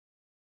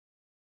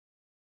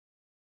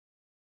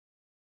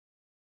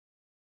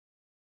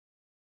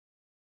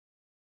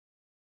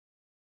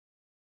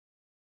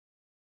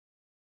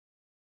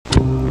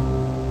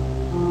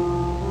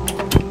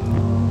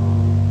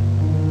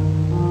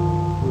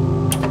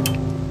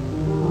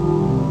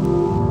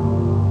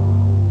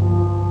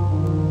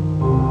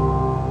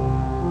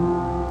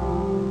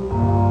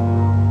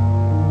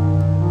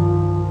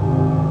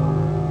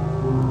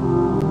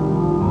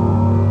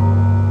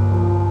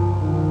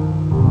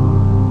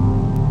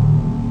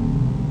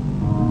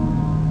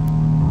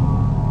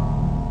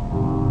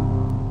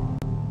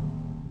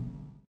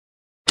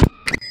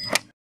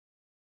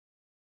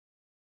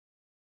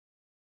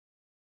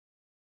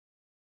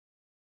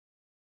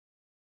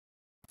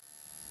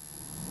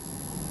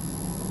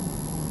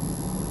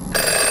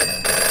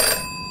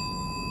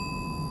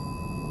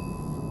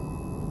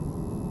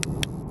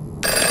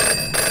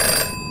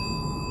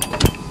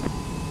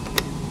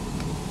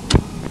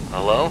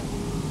Hello?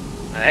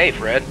 Hey,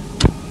 Fred.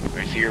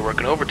 I see you're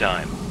working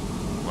overtime.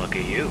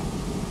 Lucky you.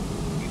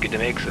 You get to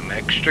make some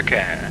extra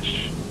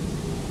cash.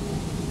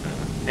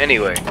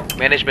 Anyway,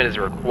 management is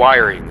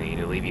requiring me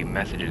to leave you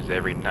messages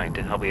every night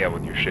to help you out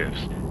with your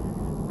shifts.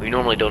 We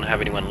normally don't have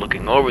anyone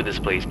looking over this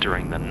place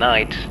during the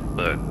night,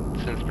 but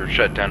since we're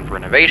shut down for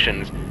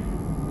renovations,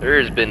 there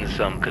has been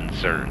some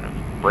concern of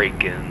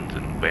break-ins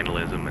and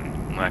vandalism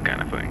and that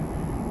kind of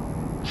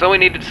thing. So we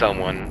needed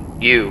someone,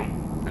 you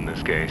in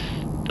this case,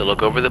 to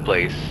look over the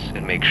place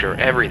and make sure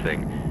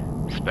everything,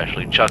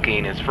 especially Chucky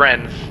and his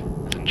friends,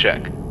 is in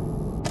check.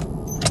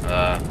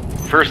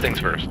 First things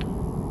first.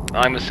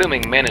 I'm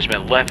assuming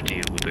management left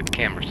you with the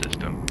camera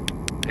system.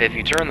 If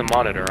you turn the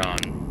monitor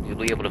on, you'll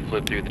be able to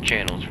flip through the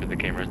channels for the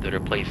cameras that are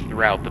placed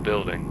throughout the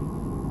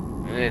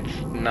building. It's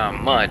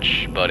not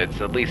much, but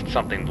it's at least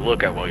something to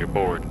look at while you're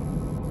bored.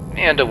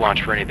 And to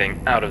watch for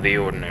anything out of the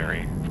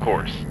ordinary, of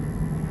course.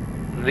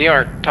 They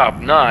aren't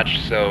top-notch,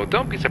 so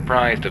don't be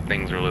surprised if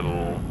things are a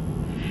little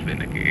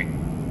finicky.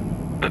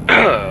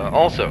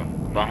 Also,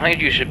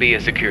 behind you should be a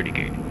security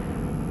gate.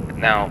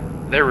 Now,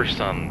 there were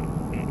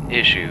some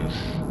issues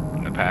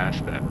in the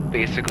past that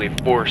basically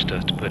forced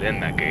us to put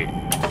in that gate.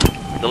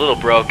 It's a little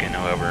broken,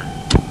 however.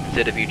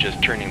 Instead of you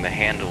just turning the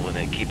handle and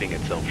it keeping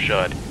itself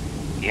shut,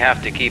 you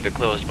have to keep it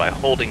closed by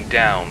holding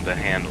down the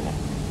handle.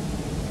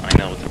 I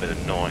know it's a bit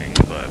annoying,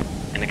 but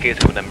in the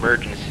case of an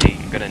emergency,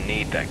 you're gonna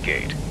need that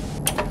gate.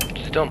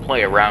 Just don't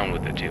play around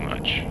with it too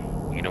much.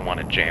 You don't want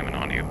it jamming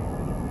on you.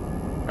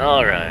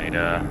 Alright,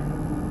 I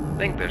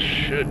think this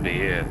should be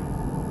it.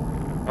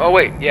 Oh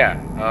wait,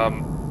 yeah,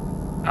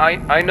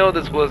 I know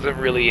this wasn't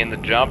really in the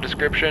job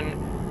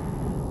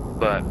description,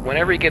 but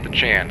whenever you get the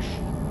chance,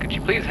 could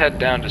you please head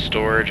down to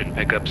storage and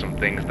pick up some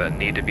things that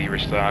need to be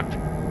restocked?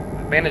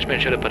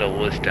 Management should have put a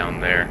list down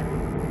there.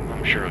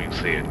 I'm sure you'll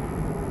see it.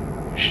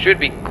 Should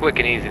be quick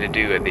and easy to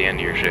do at the end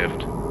of your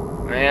shift.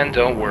 And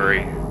don't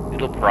worry,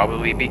 it'll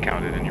probably be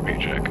counted in your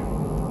paycheck.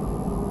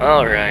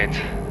 Alright,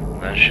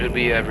 that should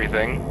be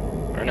everything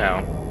for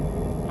now.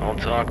 I'll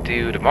talk to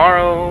you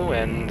tomorrow,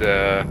 and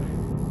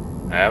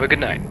have a good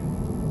night.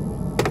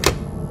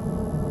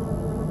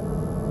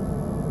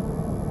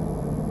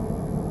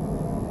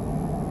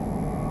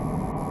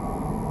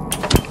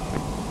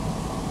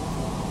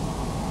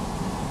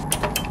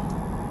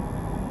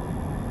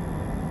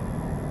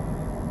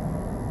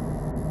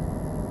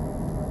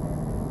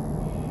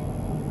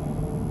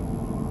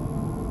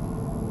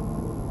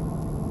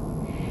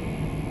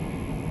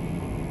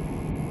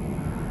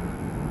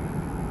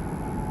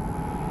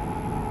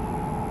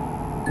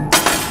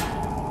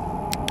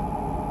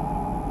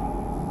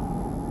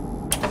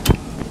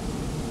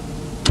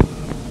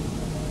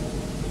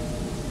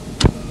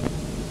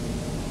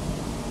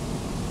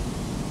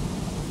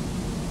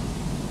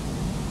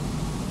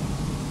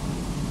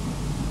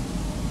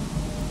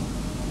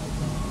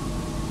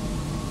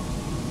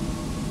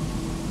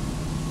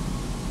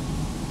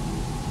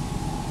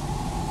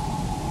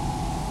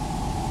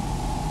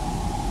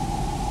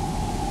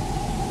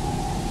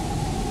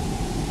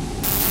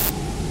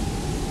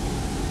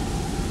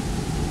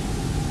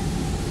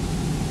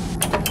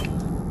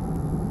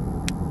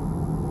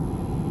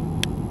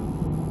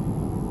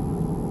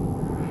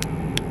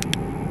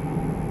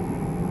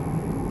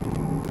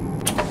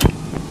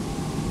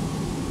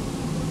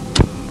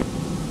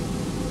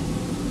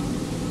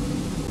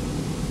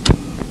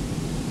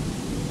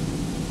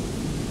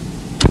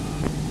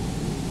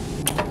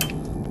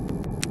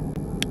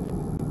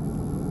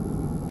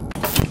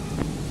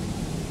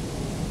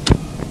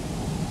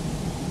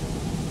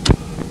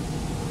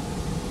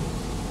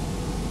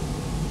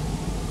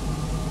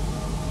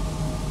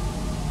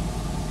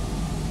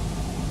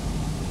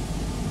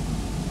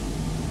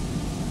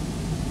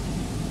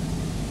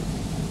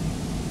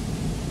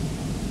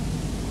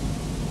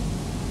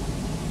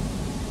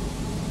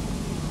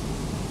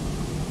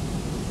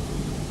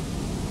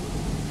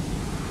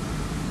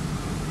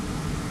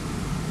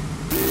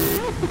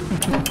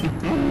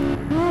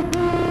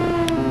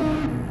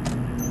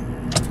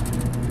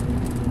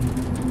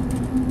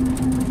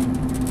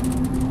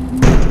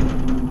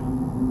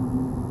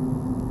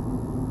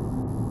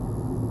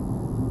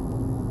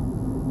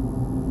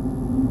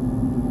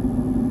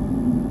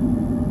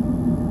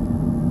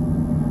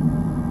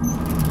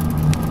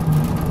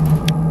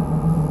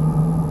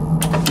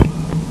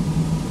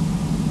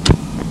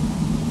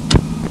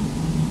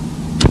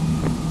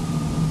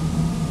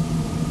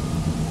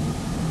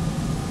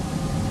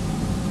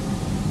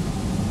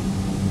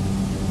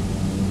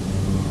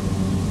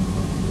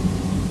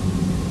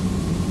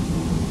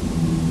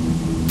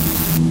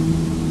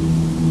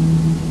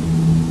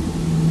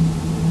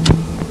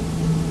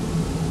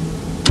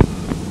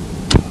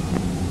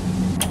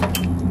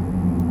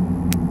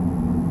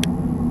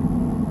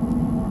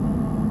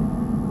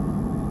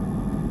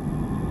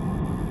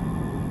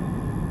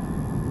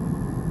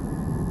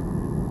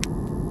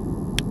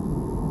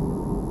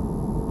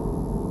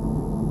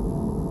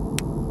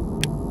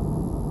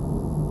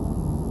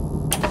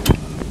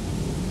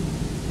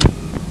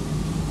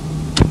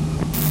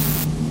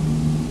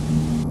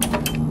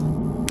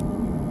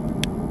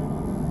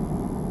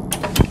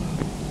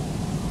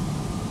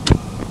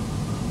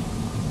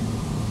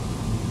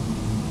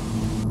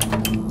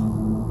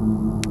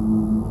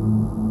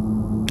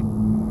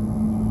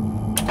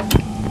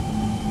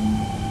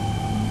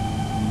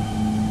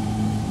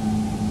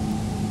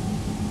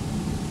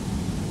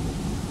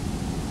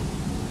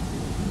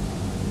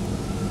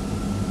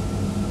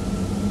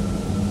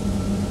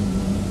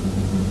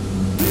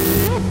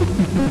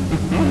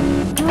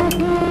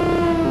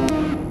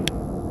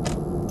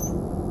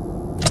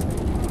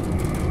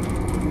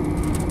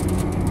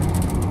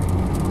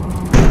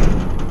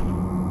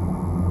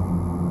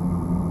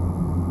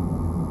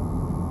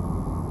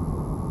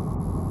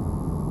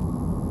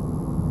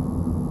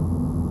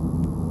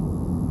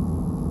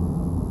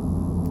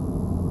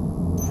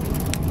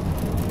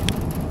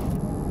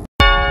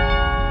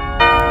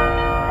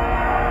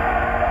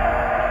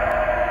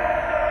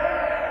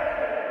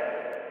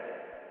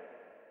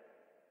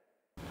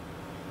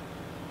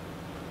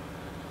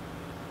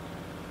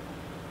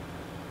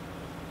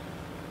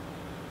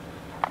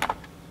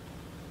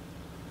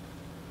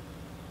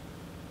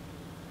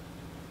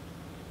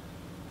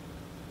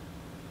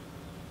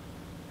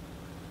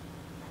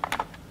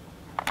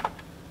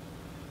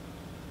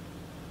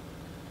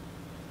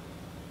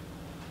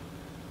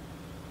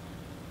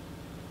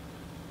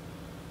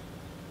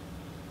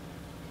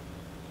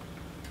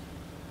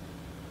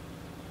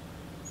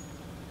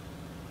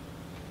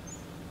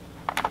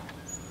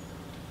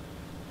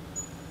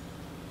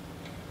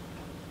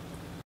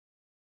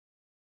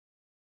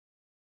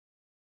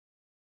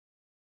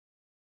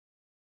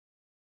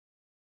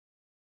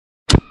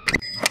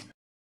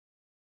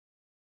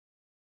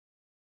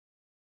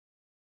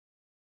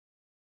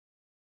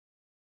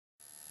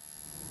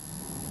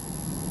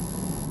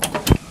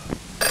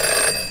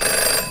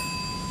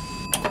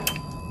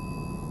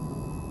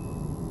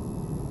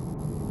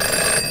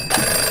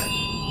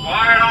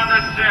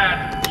 the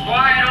set!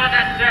 Quiet on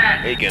the set!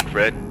 Hey again,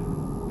 Fred.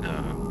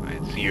 I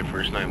see your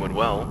first night went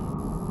well.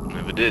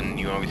 If it didn't,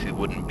 you obviously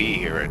wouldn't be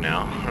here right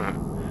now.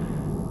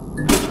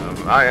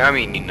 I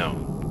mean, you know,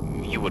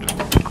 you would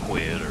have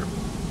quit or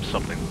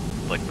something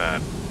like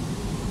that.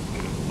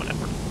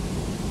 Whatever.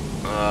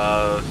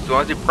 So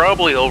as you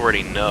probably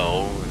already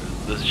know,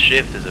 this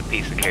shift is a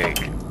piece of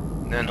cake.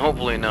 And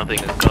hopefully nothing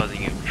is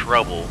causing you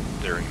trouble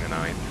during the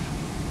night.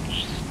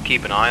 Just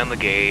keep an eye on the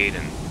gate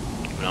and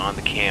keep an eye on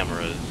the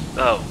cameras.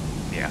 Oh,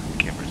 yeah, the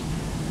cameras.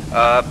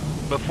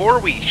 Before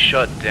we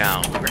shut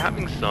down, we were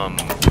having some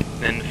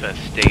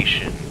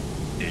infestation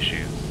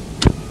issues.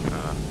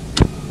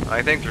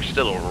 I think there's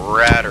still a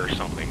rat or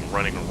something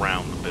running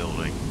around the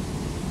building.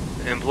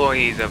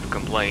 Employees have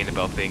complained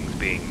about things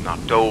being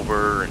knocked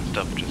over and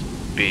stuff just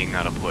being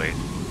out of place.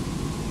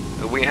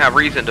 We have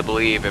reason to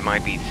believe it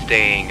might be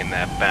staying in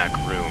that back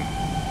room,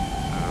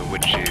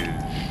 which is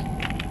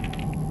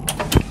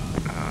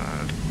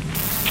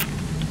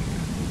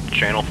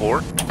Channel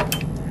 4?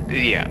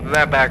 Yeah,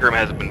 that back room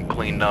hasn't been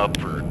cleaned up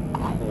for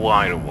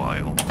quite a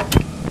while.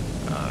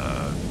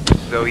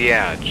 So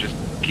yeah, just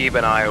keep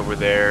an eye over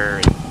there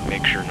and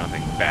make sure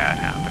nothing bad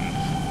happens.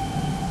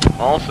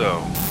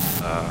 Also,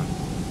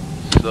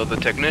 so the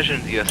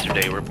technicians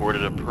yesterday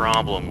reported a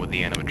problem with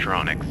the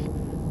animatronics.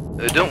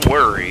 Don't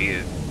worry,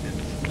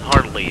 it's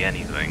hardly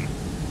anything.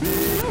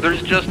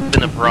 There's just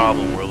been a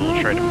problem where they'll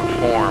try to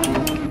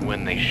perform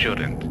when they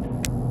shouldn't.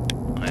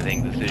 I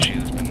think this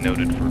issue's been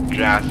noted for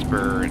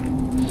Jasper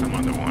and some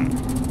other one.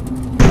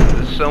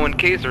 So in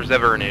case there's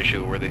ever an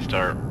issue where they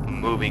start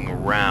moving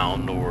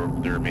around or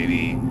they're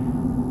maybe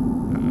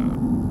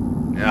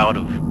out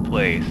of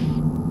place,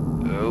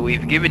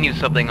 we've given you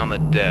something on the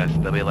desk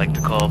that we like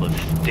to call the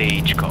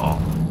stage call.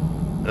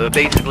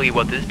 Basically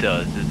what this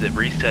does is it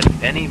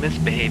resets any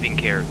misbehaving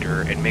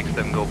character and makes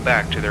them go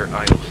back to their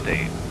idle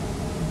state.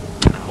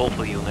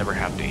 Hopefully you'll never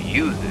have to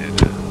use it,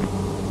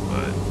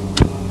 but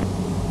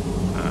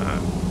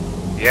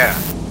yeah,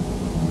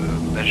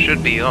 that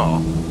should be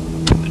all.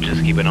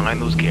 Just keep an eye on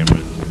those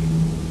cameras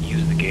and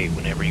use the gate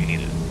whenever you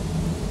need it.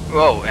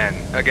 Oh, and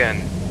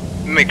again,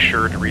 make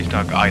sure to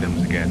restock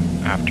items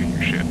again after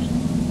your shifts.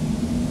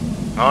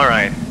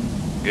 Alright,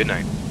 good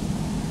night.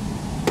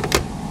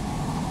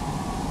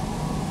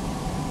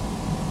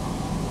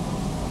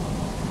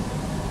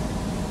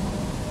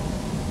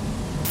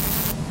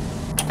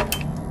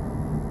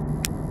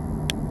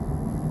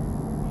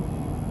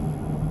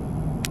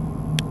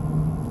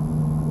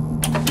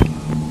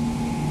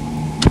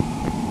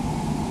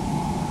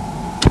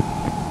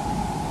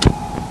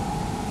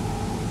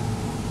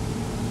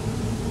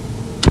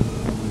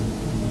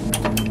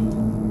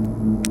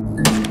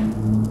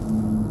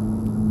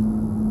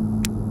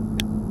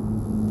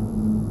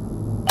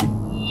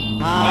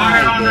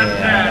 Quiet on the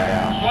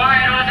set!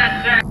 Quiet on the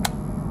set!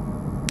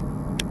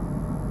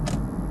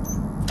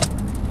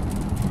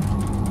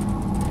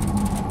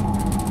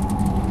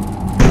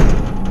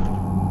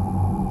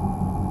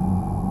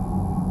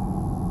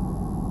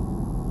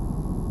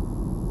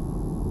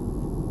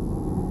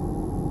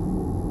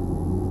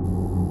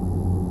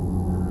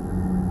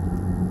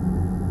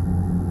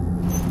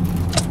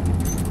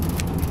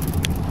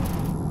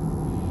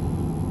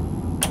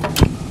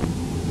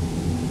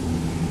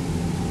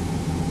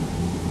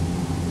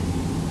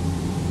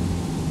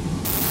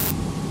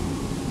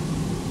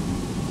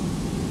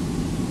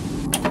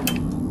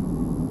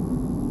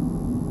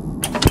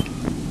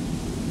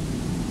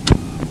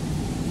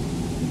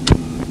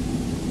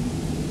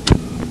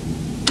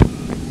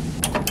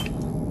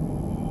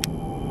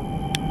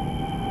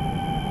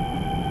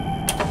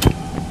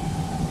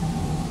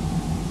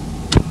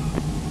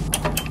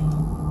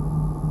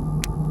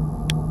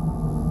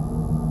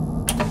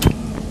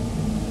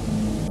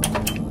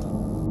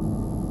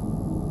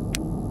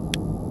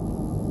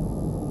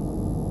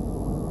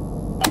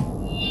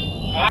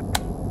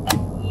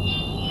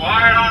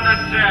 Quiet on the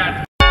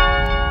set!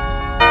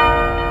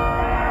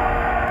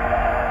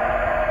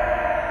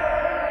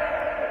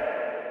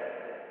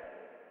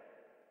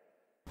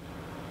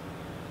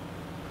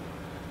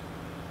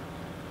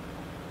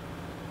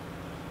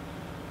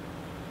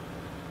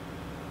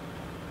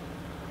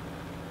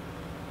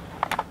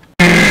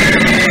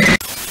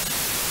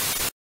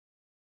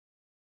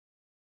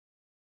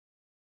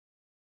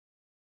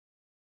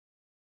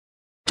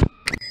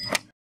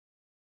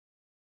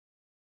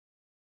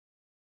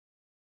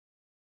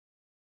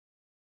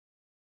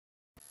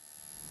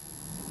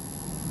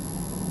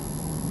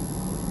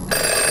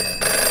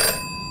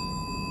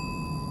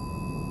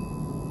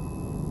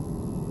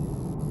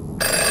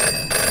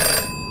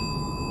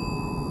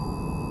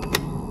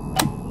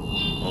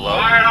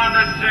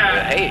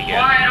 Hey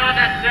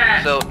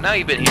again. So, now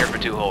you've been here for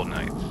 2 whole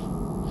nights.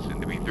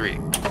 Soon to be 3.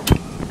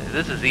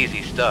 This is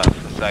easy stuff,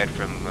 aside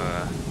from,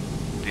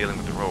 dealing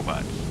with the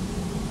robots.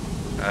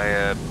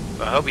 I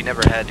hope you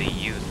never had to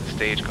use the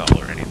stage call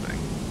or anything.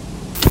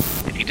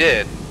 If you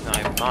did,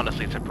 I'm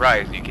honestly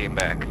surprised you came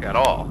back at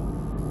all.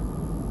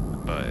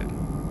 But...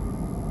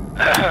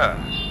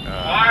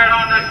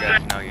 I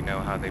guess now you know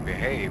how they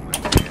behave when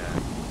they,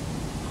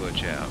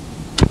 glitch out.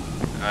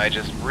 I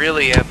just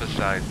really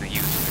emphasize the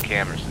use of the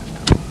camera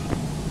system.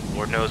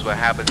 Lord knows what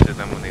happens to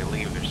them when they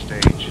leave their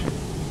stage.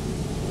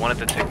 One of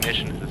the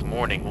technicians this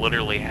morning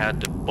literally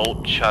had to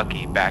bolt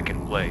Chucky back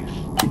in place.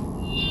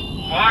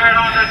 Quiet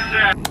on the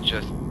set.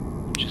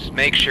 Just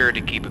make sure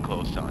to keep a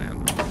close eye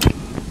on them.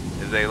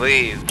 If they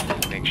leave,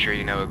 make sure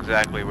you know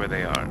exactly where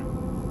they are.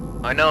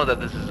 I know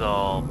that this is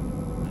all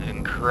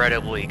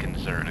incredibly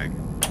concerning.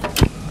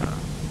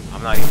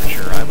 I'm not even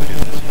sure I would do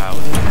this if I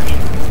was the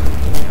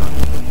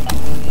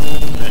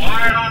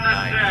Quiet on the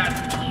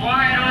set.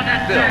 Quiet on the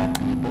set.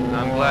 Still,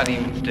 I'm glad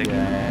you've been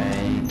sticking.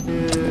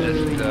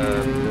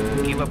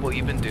 Just keep up what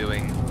you've been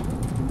doing,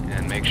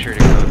 and make sure to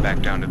go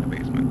back down to the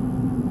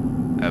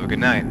basement. Have a good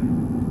night.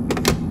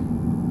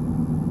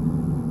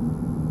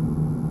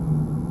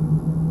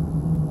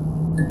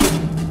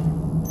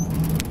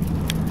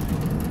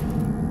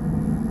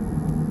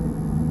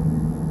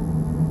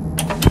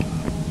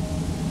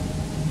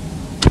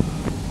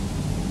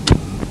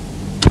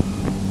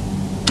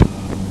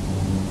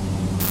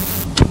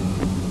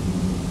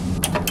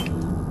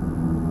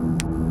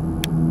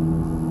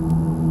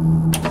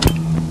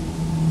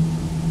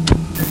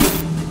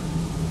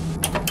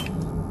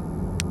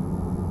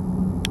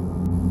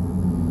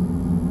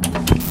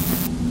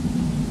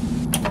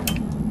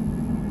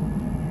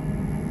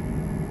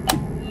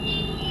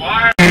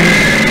 Quiet.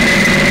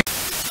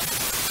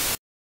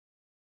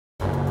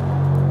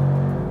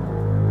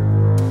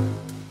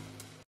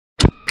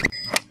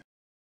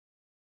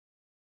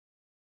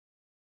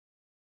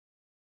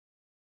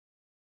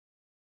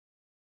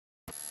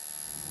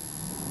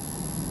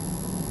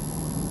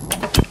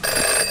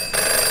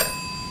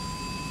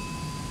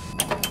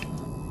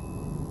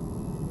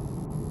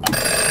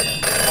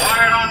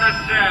 Quiet on the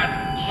set.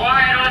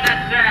 Quiet on the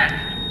set.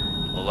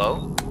 Hello?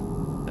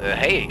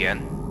 Hey again.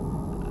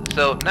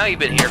 So, now you've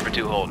been here for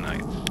 2 whole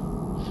nights.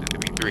 Soon to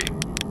be 3.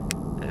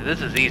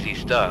 This is easy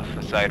stuff,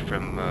 aside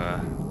from,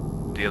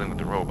 dealing with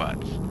the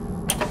robots.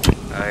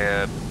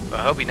 I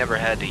hope you never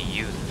had to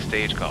use the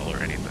stage call or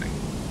anything.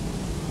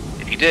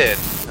 If you did,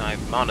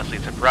 I'm honestly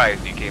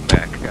surprised you came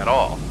back at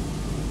all.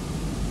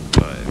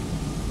 But,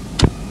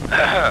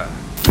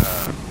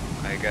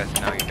 I guess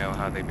now you know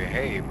how they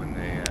behave when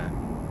they,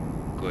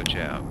 glitch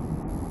out.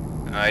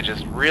 I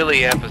just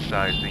really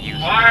emphasize the use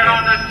of the Quiet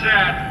on camera. the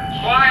set.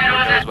 Quiet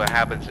Lord on knows the what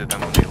happens to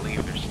them when they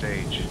leave their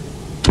stage.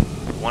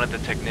 One of the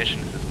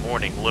technicians this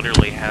morning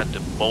literally had to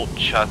bolt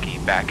Chucky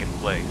back in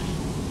place.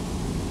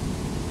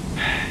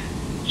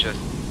 Just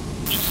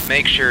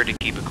make sure to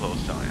keep a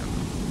close eye on them.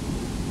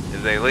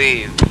 If they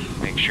leave,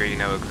 make sure you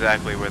know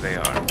exactly where they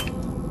are.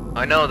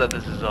 I know that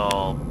this is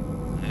all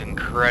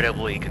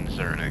incredibly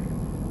concerning.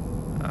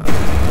 I'm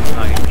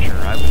not even sure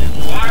I would do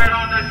this, Quiet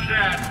on the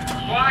set.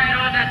 Quiet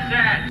on the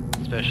set.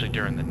 especially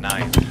during the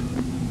night.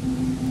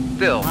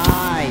 Still,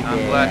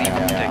 I'm glad you've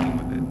been sticking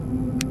with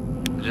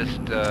it.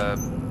 Just,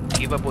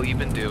 keep up what you've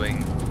been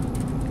doing,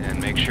 and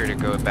make sure to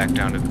go back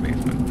down to the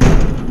basement.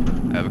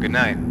 Have a good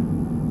night.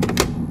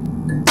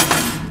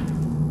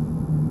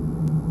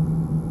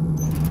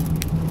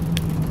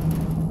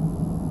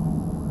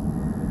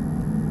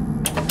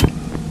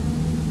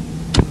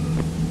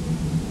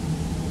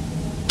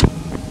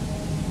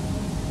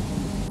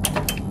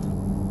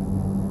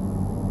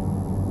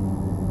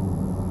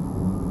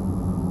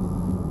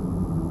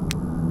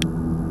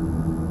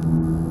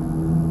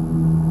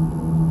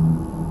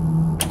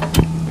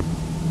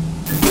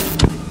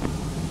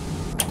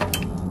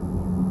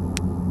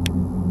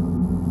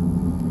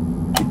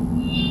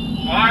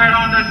 Quiet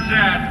on the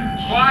set.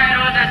 Quiet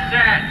on the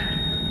set.